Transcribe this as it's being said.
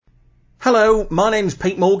Hello, my name's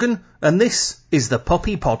Pete Morgan, and this is the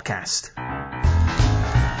Puppy Podcast.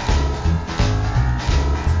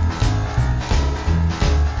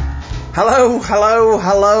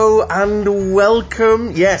 Hello, and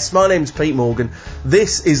welcome. Yes, my name's Pete Morgan.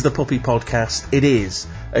 This is the Puppy Podcast. It is,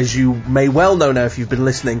 as you may well know now if you've been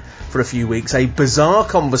listening for a few weeks, a bizarre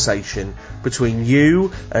conversation between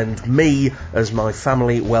you and me as my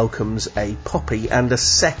family welcomes a puppy and a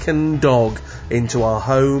second dog into our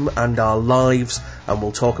home and our lives, and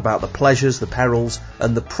we'll talk about the pleasures, the perils,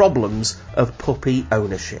 and the problems of puppy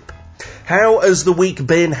ownership. How has the week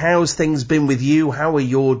been? How's things been with you? How are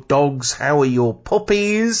your dogs? How are your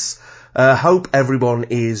puppies? Hope everyone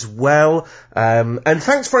is well. And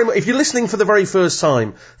thanks very much. If you're listening for the very first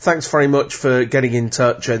time, thanks very much for getting in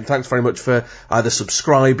touch, and thanks very much for either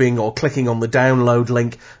subscribing or clicking on the download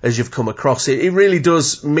link as you've come across it. It really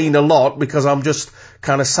does mean a lot because I'm just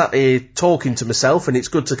kind of sat here talking to myself, and it's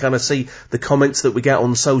good to kind of see the comments that we get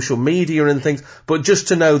on social media and things. But just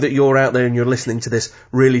to know that you're out there and you're listening to this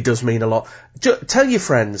really does mean a lot. Tell your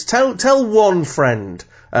friends. Tell one friend.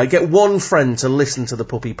 Get one friend to listen to the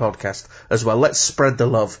Puppy Podcast as well. Let's spread the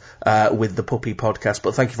love with the Puppy Podcast.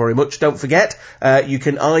 But thank you very much. Don't forget, you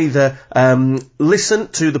can either listen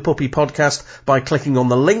to the Puppy Podcast by clicking on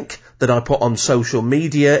the link that I put on social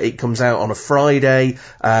media. It comes out on a Friday,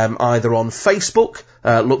 either on Facebook,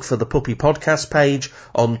 look for the Puppy Podcast page,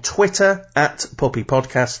 on Twitter, @Puppy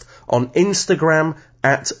Podcast, on Instagram,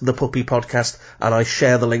 @The Puppy Podcast, and I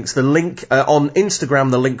share the links. The link on Instagram,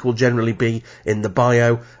 the link will generally be in the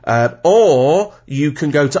bio, or you can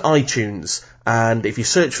go to iTunes, and if you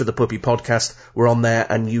search for the Puppy Podcast, we're on there,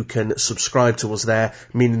 and you can subscribe to us there,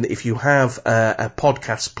 meaning that if you have a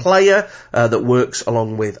podcast player that works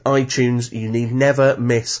along with iTunes, you need never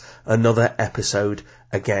miss another episode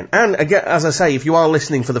again. And again, as I say, if you are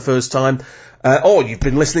listening for the first time, or you've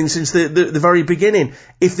been listening since the very beginning,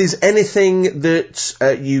 if there's anything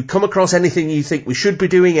that you come across, anything you think we should be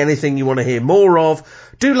doing, anything you want to hear more of,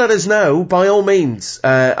 do let us know, by all means.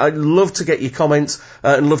 I'd love to get your comments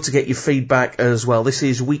and love to get your feedback as well. This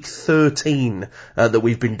is week 13 that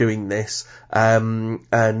we've been doing this, and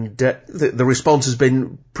the response has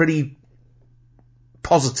been pretty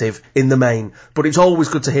positive in the main, but it's always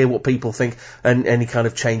good to hear what people think and any kind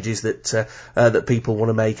of changes that people want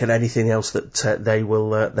to make, and anything else that they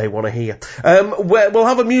want to hear. We'll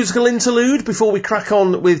have a musical interlude before we crack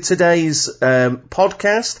on with today's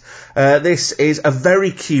podcast. This is a very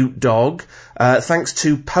cute dog, thanks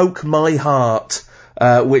to Poke My Heart,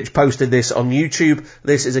 which posted this on YouTube.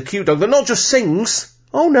 This is a cute dog that not just sings.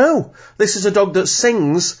 Oh no, this is a dog that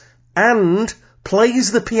sings and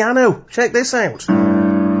plays the piano. Check this out.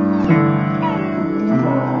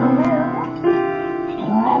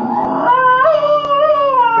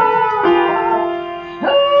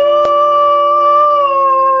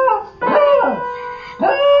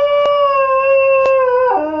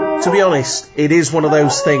 To be honest, it is one of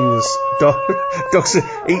those things. Dogs,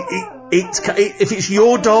 if it's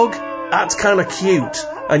your dog, that's kind of cute,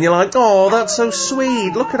 and you're like, oh, that's so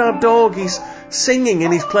sweet. Look at our dog. He's singing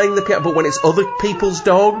and he's playing the piano. But when it's other people's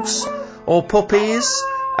dogs or puppies,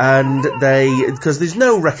 and because there's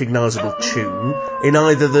no recognisable tune in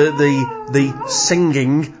either the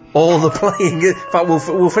singing or the playing. In fact,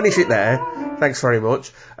 we'll finish it there. Thanks very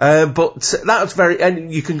much. But that's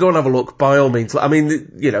and you can go and have a look by all means. I mean,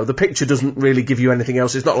 the picture doesn't really give you anything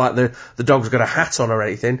else. It's not like the dog's got a hat on or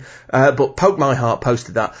anything. But Poke My Heart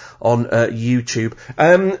posted that on YouTube.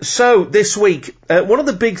 So this week, one of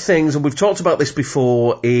the big things, and we've talked about this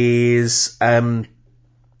before, is,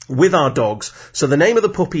 with our dogs. So the name of the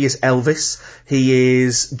puppy is Elvis. He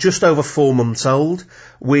is just over 4 months old.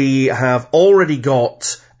 We have already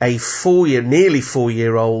got a nearly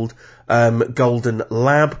 4-year-old golden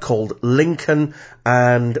lab called Lincoln,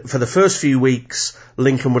 and for the first few weeks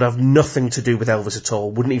Lincoln would have nothing to do with Elvis at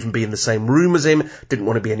all, wouldn't even be in the same room as him, didn't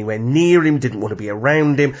want to be anywhere near him, didn't want to be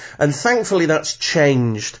around him, and thankfully that's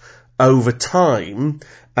changed over time,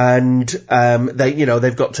 and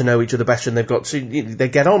they've got to know each other better, and they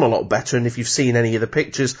get on a lot better. And if you've seen any of the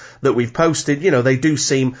pictures that we've posted, they do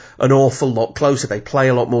seem an awful lot closer. They play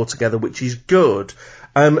a lot more together, which is good.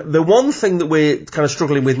 The one thing that we're kind of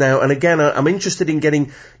struggling with now, and again, I'm interested in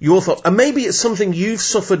getting your thoughts, and maybe it's something you've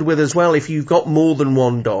suffered with as well if you've got more than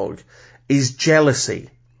one dog, is jealousy.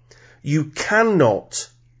 You cannot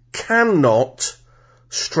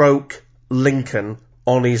stroke Lincoln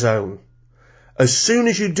on his own. As soon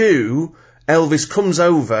as you do, Elvis comes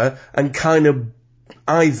over and kind of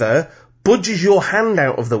either budges your hand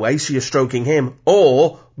out of the way, so you're stroking him,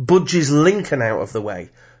 or budges Lincoln out of the way,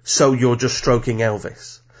 so you're just stroking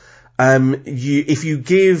Elvis. If you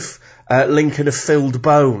give Lincoln a filled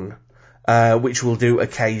bone, which we'll do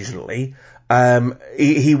occasionally.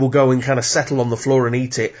 He will go and kind of settle on the floor and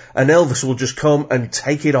eat it, and Elvis will just come and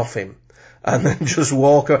take it off him. And then just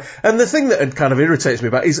walk away. And the thing that kind of irritates me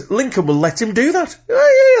about it is Lincoln will let him do that.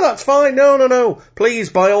 Oh, yeah, that's fine. No. Please,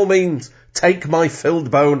 by all means, take my filled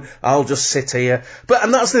bone. I'll just sit here.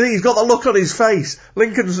 And that's the thing. He's got the look on his face.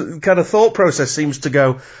 Lincoln's kind of thought process seems to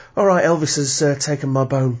go, all right, Elvis has taken my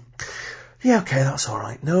bone. Yeah, okay, that's all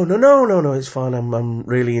right. No, it's fine. I'm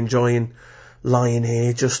really enjoying lying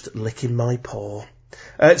here, just licking my paw.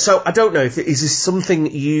 So I don't know, is this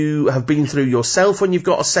something you have been through yourself when you've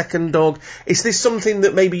got a second dog? Is this something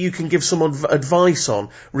that maybe you can give some advice on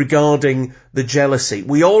regarding the jealousy?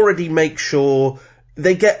 We already make sure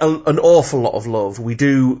they get an awful lot of love. We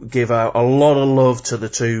do give out a lot of love to the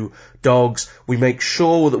two dogs. We make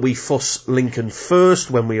sure that we fuss Lincoln first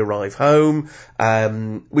when we arrive home,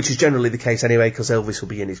 which is generally the case anyway, because Elvis will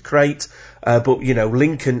be in his crate. But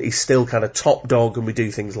Lincoln is still kind of top dog, and we do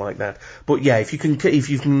things like that. But yeah, if you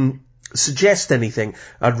can suggest anything,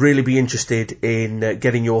 I'd really be interested in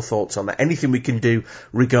getting your thoughts on that. Anything we can do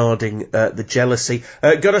regarding the jealousy.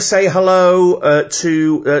 Gotta say hello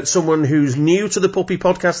to someone who's new to the Puppy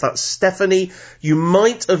Podcast. That's Stephanie. You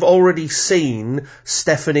might have already seen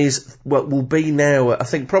Stephanie's, will be now, I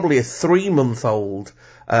think, probably a 3-month-old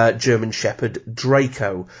German Shepherd,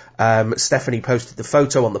 Draco. Stephanie posted the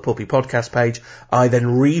photo on the Puppy Podcast page. I then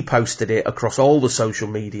reposted it across all the social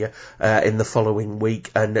media in the following week,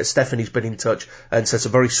 and Stephanie's been in touch and said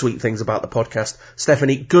some very sweet things about the podcast.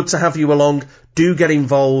 Stephanie, good to have you along. Do get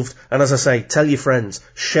involved, and as I say, tell your friends,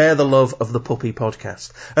 share the love of the Puppy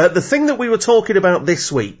Podcast. The thing that we were talking about this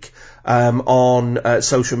week on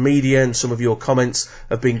social media, and some of your comments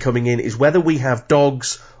have been coming in, is whether we have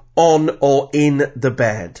dogs on or in the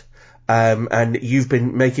bed. And you've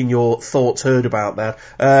been making your thoughts heard about that.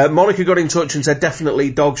 Monica got in touch and said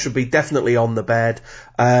dogs should be definitely on the bed.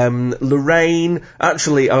 Lorraine,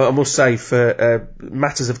 actually, I must say, for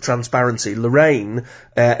matters of transparency, Lorraine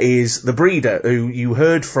is the breeder who you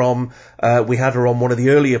heard from. We had her on one of the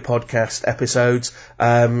earlier podcast episodes,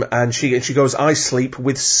 and she goes, I sleep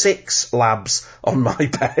with 6 labs on my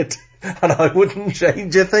bed, and I wouldn't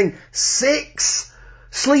change a thing. 6!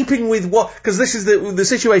 Sleeping with what? Because this is the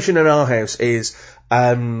situation in our house is,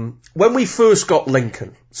 when we first got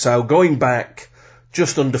Lincoln, so going back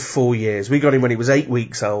just under 4 years, we got him when he was 8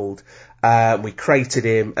 weeks old, we crated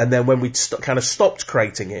him, and then when we kind of stopped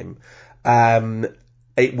crating him,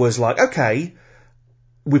 it was like, okay,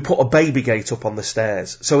 we put a baby gate up on the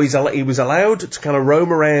stairs. So he was allowed to kind of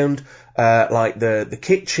roam around, like the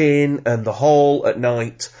kitchen and the hall at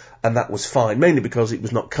night, and that was fine, mainly because it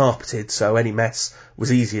was not carpeted, so any mess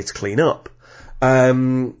was easier to clean up.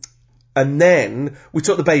 And then we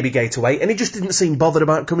took the baby gate away, and he just didn't seem bothered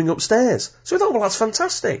about coming upstairs. So we thought, well, that's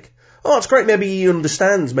fantastic. Oh, that's great. Maybe he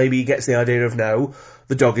understands. Maybe he gets the idea of, no,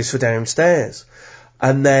 the dog is for downstairs.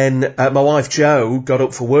 And then my wife Jo got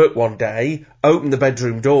up for work one day, opened the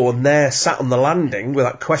bedroom door, and there, sat on the landing with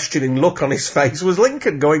that questioning look on his face, was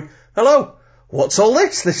Lincoln going, hello, what's all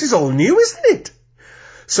this? This is all new, isn't it?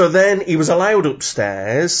 So then he was allowed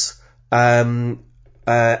upstairs, and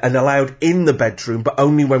allowed in the bedroom, but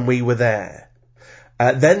only when we were there.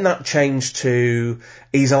 Then that changed to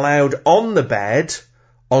he's allowed on the bed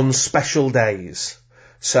on special days.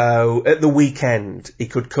 So at the weekend, he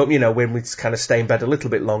could come, when we'd kind of stay in bed a little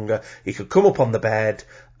bit longer, he could come up on the bed,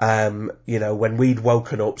 when we'd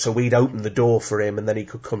woken up, so we'd open the door for him, and then he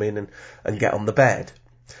could come in and get on the bed.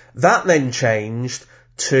 That then changed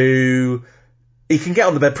to he can get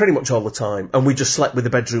on the bed pretty much all the time, and we just slept with the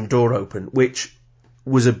bedroom door open, which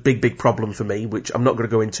was a big, big problem for me, which I'm not going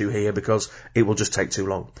to go into here because it will just take too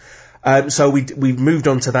long. So we've moved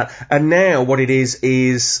on to that. And now what it is,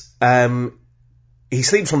 he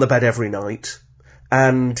sleeps on the bed every night,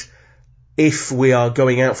 and if we are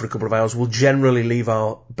going out for a couple of hours, we'll generally leave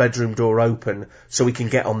our bedroom door open so we can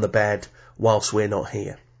get on the bed whilst we're not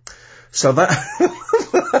here. So that's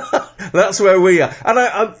where we are. And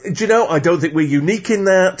I don't think we're unique in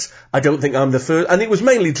that. I don't think I'm the first. And it was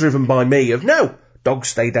mainly driven by me of, no, dogs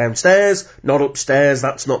stay downstairs, not upstairs.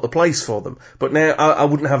 That's not the place for them. But now I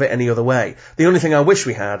wouldn't have it any other way. The only thing I wish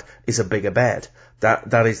we had is a bigger bed.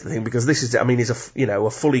 That is the thing, because this is, he's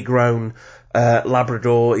a fully grown,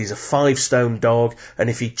 Labrador. He's a 5-stone dog. And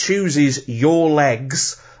if he chooses your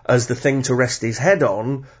legs as the thing to rest his head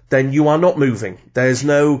on, then you are not moving. There's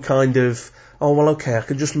no kind of, oh, well, okay, I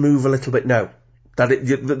can just move a little bit. No.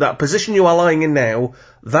 That position you are lying in now,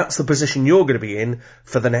 that's the position you're going to be in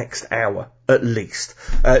for the next hour, at least.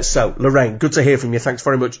 So, Lorraine, good to hear from you. Thanks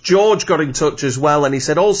very much. George got in touch as well, and he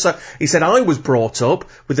said I was brought up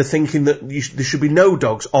with the thinking that there should be no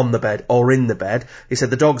dogs on the bed or in the bed. He said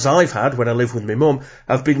the dogs I've had when I lived with my mum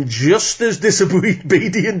have been just as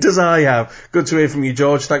disobedient as I have. Good to hear from you,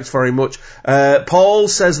 George. Thanks very much. Paul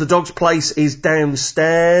says the dog's place is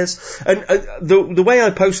downstairs. And the way I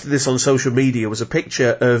posted this on social media was a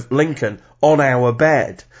picture of Lincoln on our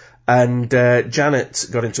bed. And Janet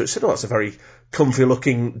got in touch and said, that's a very comfy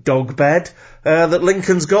looking dog bed that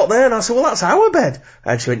Lincoln's got there. And I said, well, that's our bed.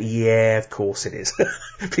 And she went, yeah, of course it is.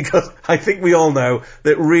 Because I think we all know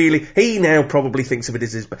that really, he now probably thinks of it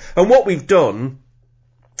as his bed. And what we've done,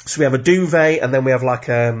 so we have a duvet and then we have like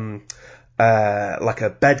a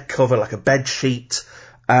bed cover, like a bed sheet.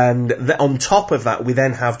 And on top of that, we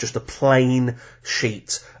then have just a plain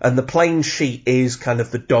sheet. And the plain sheet is kind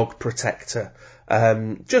of the dog protector.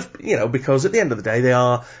 Because at the end of the day they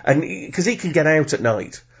are, and because he can get out at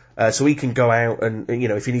night, so he can go out and,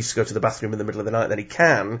 if he needs to go to the bathroom in the middle of the night, then he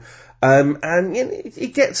can, and he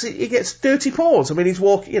gets dirty paws. I mean, he's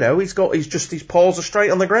walking, his paws are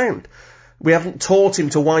straight on the ground. We haven't taught him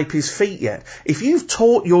to wipe his feet yet. If you've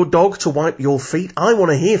taught your dog to wipe your feet, I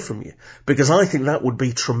want to hear from you, because I think that would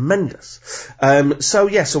be tremendous. So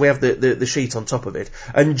we have the sheet on top of it.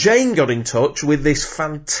 And Jane got in touch with this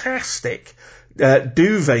fantastic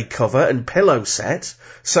duvet cover and pillow set.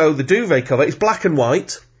 So the duvet cover is black and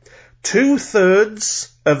white. 2/3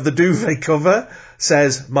 of the duvet cover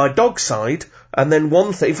says my dog's side, and then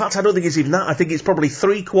 1/3, in fact I don't think it's even that, I think it's probably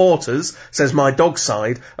 3/4 says my dog's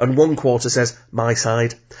side and 1/4 says my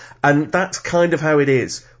side. And that's kind of how it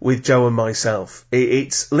is with Joe and myself.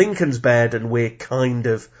 It's Lincoln's bed and we're kind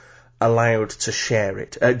of allowed to share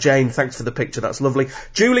it. Jane, thanks for the picture, that's lovely.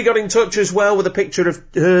 Julie got in touch as well with a picture of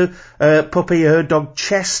her puppy, her dog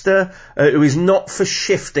Chester, who is not for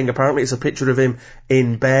shifting, apparently it's a picture of him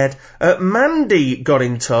in bed. Mandy got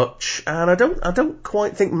in touch, and I don't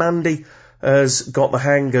quite think Mandy has got the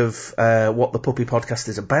hang of what the Puppy Podcast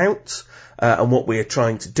is about, and what we are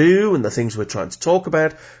trying to do and the things we're trying to talk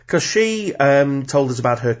about, because she told us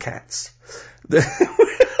about her cats.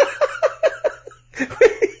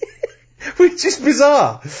 Which is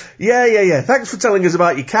bizarre. Yeah. Thanks for telling us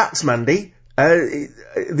about your cats, Mandy.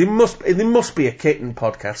 There must be a kitten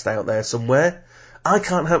podcast out there somewhere. I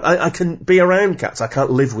can be around cats. I can't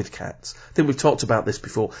live with cats. I think we've talked about this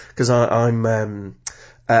before, because I'm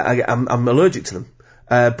allergic to them.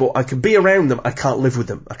 But I can be around them. I can't live with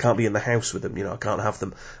them. I can't be in the house with them. I can't have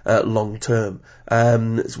them long term.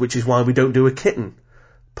 Which is why we don't do a kitten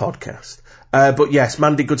podcast. But yes,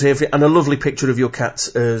 Mandy, good to hear from you, and a lovely picture of your cats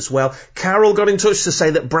as well. Carol got in touch to say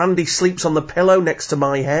that Brandy sleeps on the pillow next to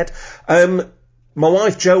my head. My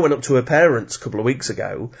wife Jo went up to her parents a couple of weeks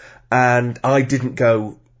ago, and I didn't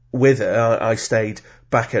go with her. I stayed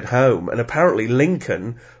back at home, and apparently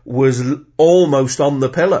Lincoln was almost on the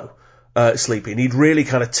pillow, sleeping. He'd really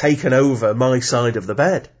kind of taken over my side of the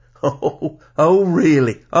bed. Oh,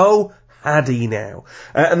 really? Oh, had he now?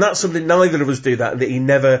 And that's something, neither of us do that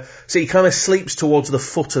he kind of sleeps towards the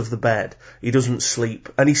foot of the bed. He doesn't sleep,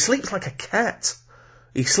 and he sleeps like a cat.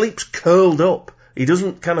 He sleeps curled up. He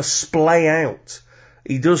doesn't kind of splay out.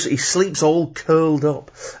 He sleeps all curled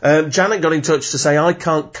up. Janet got in touch to say, I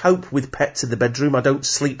can't cope with pets in the bedroom. I don't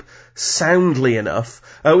sleep soundly enough.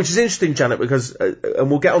 Which is interesting, Janet, because, and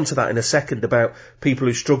we'll get onto that in a second, about people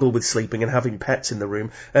who struggle with sleeping and having pets in the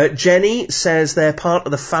room. Jenny says they're part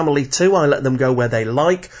of the family too. I let them go where they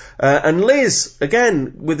like. And Liz,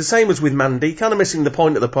 again, with the same as with Mandy, kind of missing the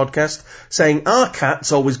point of the podcast, saying our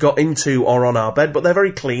cats always got into or on our bed, but they're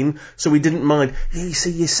very clean, so we didn't mind. Yeah,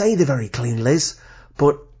 you say they're very clean, Liz,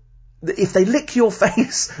 but if they lick your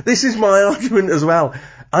face, this is my argument as well.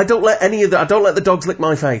 I don't let the dogs lick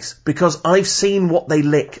my face, because I've seen what they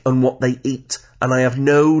lick and what they eat, and I have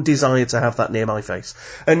no desire to have that near my face.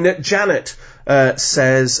 And Janet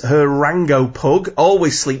says her Rango pug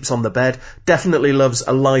always sleeps on the bed, definitely loves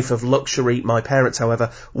a life of luxury. My parents,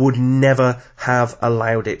 however, would never have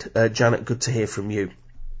allowed it. Janet, good to hear from you.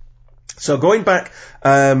 So going back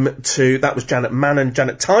that was Janet Mann, and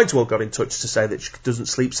Janet Tideswell got in touch to say that she doesn't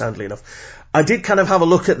sleep soundly enough. I did kind of have a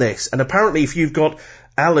look at this, and apparently if you've got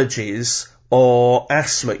allergies or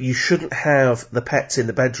asthma, you shouldn't have the pets in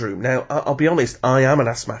the bedroom. Now, I'll be honest, I am an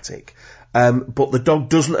asthmatic, but the dog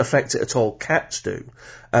doesn't affect it at all. Cats do,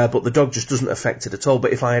 but the dog just doesn't affect it at all.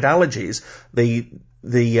 But if I had allergies,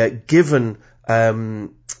 the given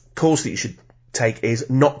course that you should take is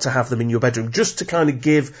not to have them in your bedroom, just to kind of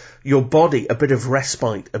give your body a bit of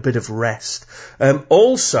respite, a bit of rest.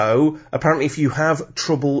 Also, apparently if you have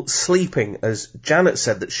trouble sleeping, as Janet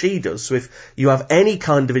said that she does, so if you have any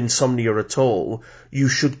kind of insomnia at all, you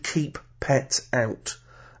should keep pets out,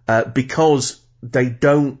 because they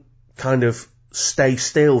don't kind of stay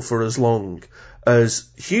still for as long as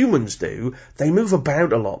humans do. They move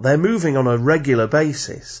about a lot. They're moving on a regular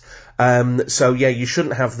basis. So yeah, you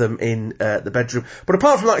shouldn't have them in the bedroom. But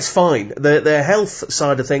apart from that, it's fine. Their health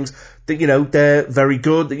side of things, they're very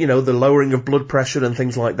good. The lowering of blood pressure and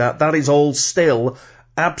things like that, that is all still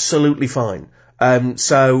absolutely fine.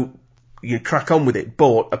 So you crack on with it.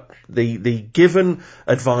 But the given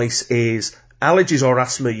advice is allergies or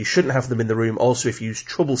asthma, you shouldn't have them in the room. Also, if you use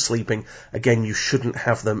trouble sleeping, again, you shouldn't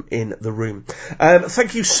have them in the room.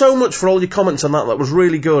 Thank you so much for all your comments on that. That was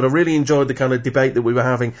really good. I really enjoyed the kind of debate that we were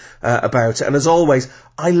having about it. And as always,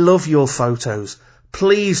 I love your photos.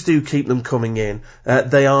 Please do keep them coming in.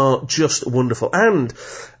 They are just wonderful. And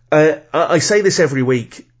I say this every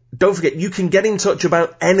week. Don't forget, you can get in touch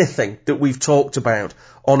about anything that we've talked about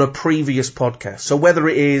on a previous podcast. So whether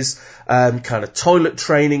it is kind of toilet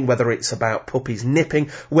training, whether it's about puppies nipping,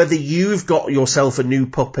 whether you've got yourself a new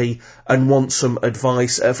puppy and want some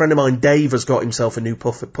advice. A friend of mine, Dave, has got himself a new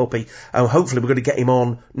puppy. Hopefully we're going to get him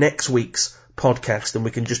on next week's podcast and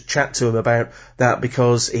we can just chat to him about that,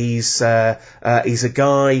 because he's a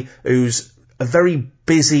guy who's a very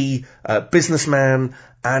busy businessman.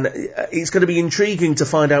 And it's going to be intriguing to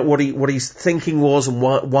find out what his thinking was and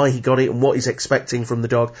why he got it and what he's expecting from the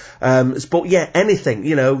dog. But yeah, anything,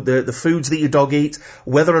 the foods that your dog eats,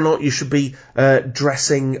 whether or not you should be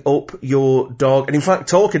dressing up your dog. And in fact,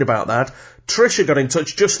 talking about that, Tricia got in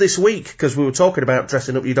touch just this week, because we were talking about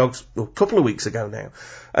dressing up your dogs a couple of weeks ago now.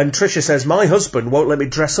 And Tricia says, my husband won't let me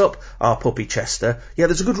dress up our puppy Chester. Yeah,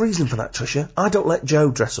 there's a good reason for that, Tricia. I don't let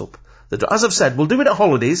Joe dress up. As I've said, we'll do it at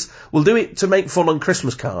holidays, we'll do it to make fun on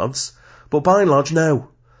Christmas cards, but by and large, no.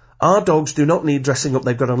 Our dogs do not need dressing up.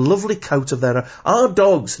 They've got a lovely coat of their own. Our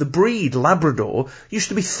dogs, the breed Labrador, used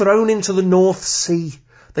to be thrown into the North Sea.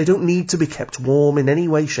 They don't need to be kept warm in any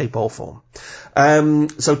way, shape or form.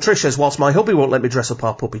 So Trish says, whilst my hubby won't let me dress up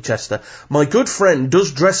our puppy Chester, my good friend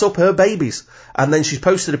does dress up her babies. And then she's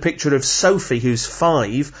posted a picture of Sophie, who's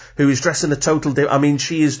 5, who is dressed in a total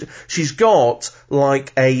she's got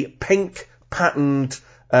like a pink patterned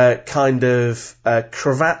kind of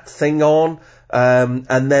cravat thing on.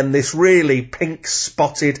 And then this really pink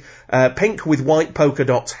spotted, pink with white polka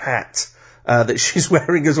dots hat. That she's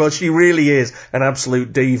wearing as well. She really is an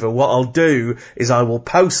absolute diva. What I'll do is I will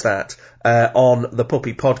post that on the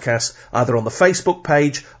Puppy Podcast, either on the Facebook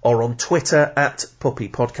page or on Twitter at Puppy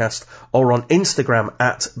Podcast or on Instagram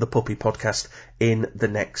at the Puppy Podcast in the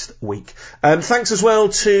next week. Thanks as well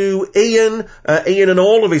to Ian. Ian and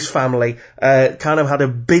all of his family kind of had a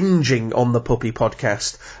binging on the Puppy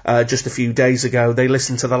Podcast just a few days ago. They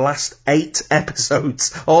listened to the last 8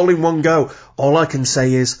 episodes all in one go. All I can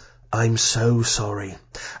say is, I'm so sorry.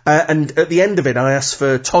 And at the end of it, I asked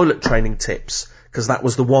for toilet training tips, because that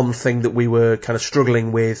was the one thing that we were kind of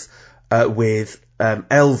struggling with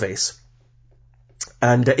Elvis.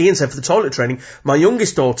 And Ian said, for the toilet training, my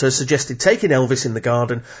youngest daughter suggested taking Elvis in the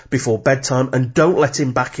garden before bedtime and don't let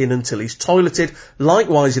him back in until he's toileted.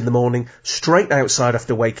 Likewise in the morning, straight outside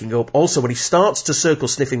after waking up. Also, when he starts to circle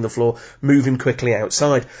sniffing the floor, move him quickly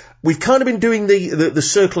outside. We've kind of been doing the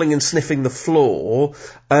circling and sniffing the floor.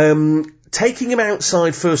 Taking him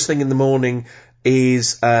outside first thing in the morning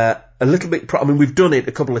is a little bit... we've done it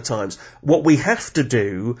a couple of times. What we have to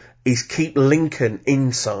do is keep Lincoln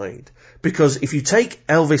inside. Because if you take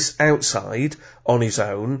Elvis outside on his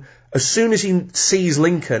own, as soon as he sees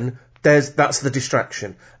Lincoln, that's the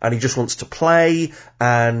distraction. And he just wants to play,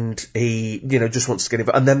 and he, just wants to get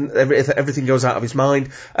involved. And then everything goes out of his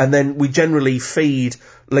mind. And then we generally feed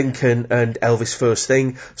Lincoln and Elvis first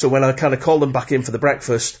thing. So when I kind of call them back in for the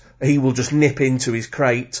breakfast, he will just nip into his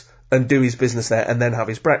crate and do his business there and then have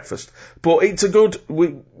his breakfast. But it's a good,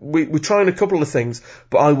 we're trying a couple of things,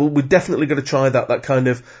 but we're definitely going to try that kind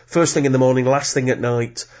of first thing in the morning, last thing at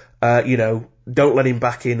night, don't let him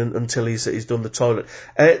back in until he's done the toilet.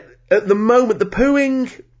 At the moment, the pooing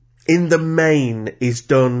in the main is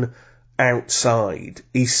done outside.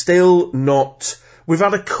 He's still not, we've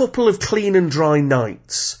had a couple of clean and dry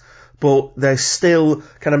nights, but there's still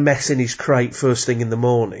kind of mess in his crate first thing in the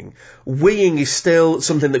morning. Weeing is still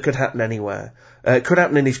something that could happen anywhere. It could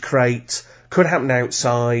happen in his crate, could happen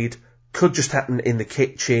outside, could just happen in the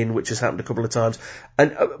kitchen, which has happened a couple of times.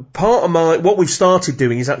 And part of what we've started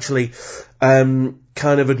doing is actually kind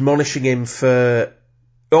of admonishing him for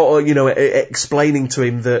or explaining to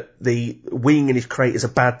him that the weeing in his crate is a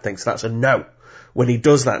bad thing. So that's a no when he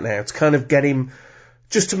does that now, to kind of get him,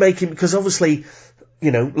 just to make him, because obviously,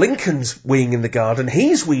 Lincoln's weeing in the garden,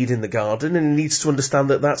 he's weed in the garden, and he needs to understand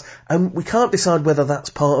that that's, and we can't decide whether that's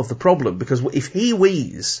part of the problem, because if he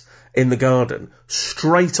wees in the garden,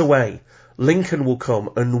 straight away, Lincoln will come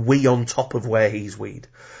and wee on top of where he's weed.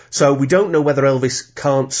 So we don't know whether Elvis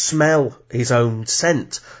can't smell his own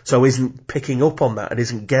scent, so isn't picking up on that and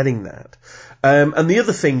isn't getting that. And the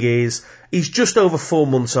other thing is, he's just over 4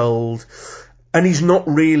 months old, and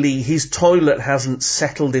his toilet hasn't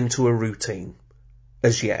settled into a routine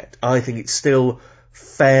as yet. I think it's still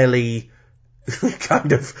fairly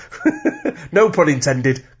kind of, no pun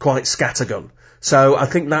intended, quite scattergun. So I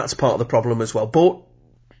think that's part of the problem as well. But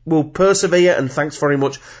we'll persevere, and thanks very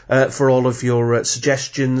much for all of your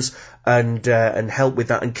suggestions and help with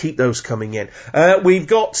that, and keep those coming in. We've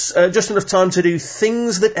got just enough time to do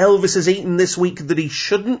things that Elvis has eaten this week that he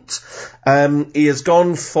shouldn't. He has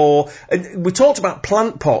gone for, we talked about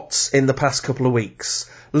plant pots in the past couple of weeks.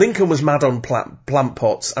 Lincoln was mad on plant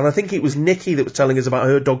pots, and I think it was Nikki that was telling us about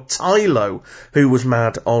her dog Tylo, who was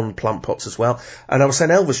mad on plant pots as well. And I was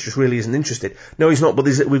saying Elvis just really isn't interested. No, he's not, but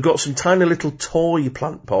we've got some tiny little toy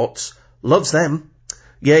plant pots. Loves them.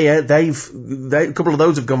 Yeah, a couple of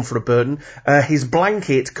those have gone for a burden. His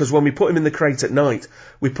blanket, because when we put him in the crate at night,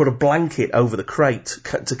 we put a blanket over the crate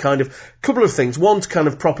to kind of, couple of things. One, to kind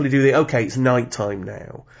of properly do it's night time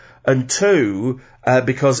now. And two,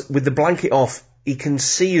 because with the blanket off, he can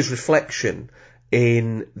see his reflection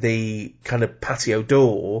in the kind of patio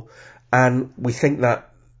door, and we think that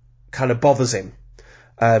kind of bothers him.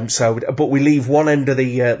 But we leave one end of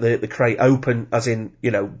the crate open, as in,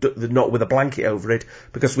 not with a blanket over it,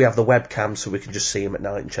 because we have the webcam, so we can just see him at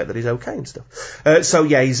night and check that he's okay and stuff. He's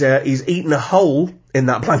eaten a hole in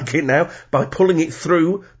that blanket now by pulling it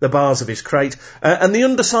through the bars of his crate. And the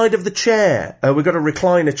underside of the chair, we've got a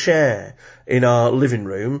recliner chair in our living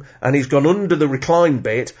room, and he's gone under the recline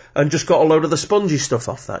bit and just got a load of the spongy stuff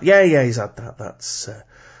off that. Yeah, he's had that. That's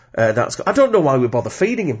I don't know why we bother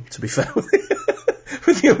feeding him, to be fair with you.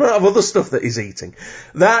 With the amount of other stuff that he's eating.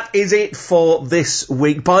 That is it for this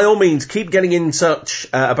week. By all means, keep getting in touch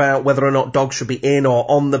about whether or not dogs should be in or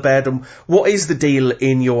on the bed, and what is the deal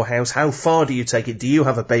in your house? How far do you take it? Do you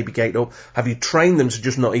have a baby gate up? Have you trained them to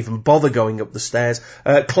just not even bother going up the stairs?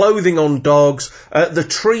 Clothing on dogs, the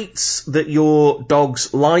treats that your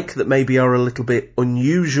dogs like that maybe are a little bit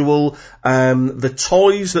unusual, the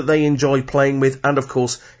toys that they enjoy playing with, and of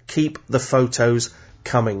course, keep the photos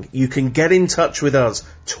coming. You can get in touch with us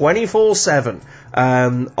 24/7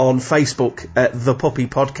 on Facebook at The Puppy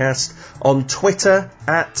Podcast, on Twitter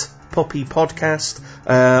at Puppy Podcast,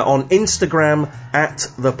 on Instagram at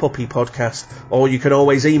The Puppy Podcast, or you can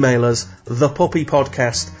always email us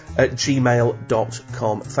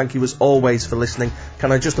thepuppypodcast@gmail.com. Thank you as always for listening.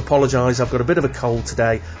 Can I just apologise? I've got a bit of a cold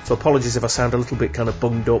today, so apologies if I sound a little bit kind of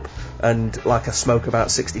bunged up and like I smoke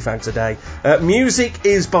about 60 fags a day. Music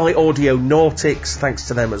is by Audio Nautics. Thanks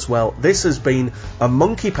to them as well. This has been a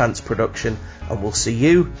Monkey Pants production, and we'll see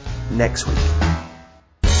you next week.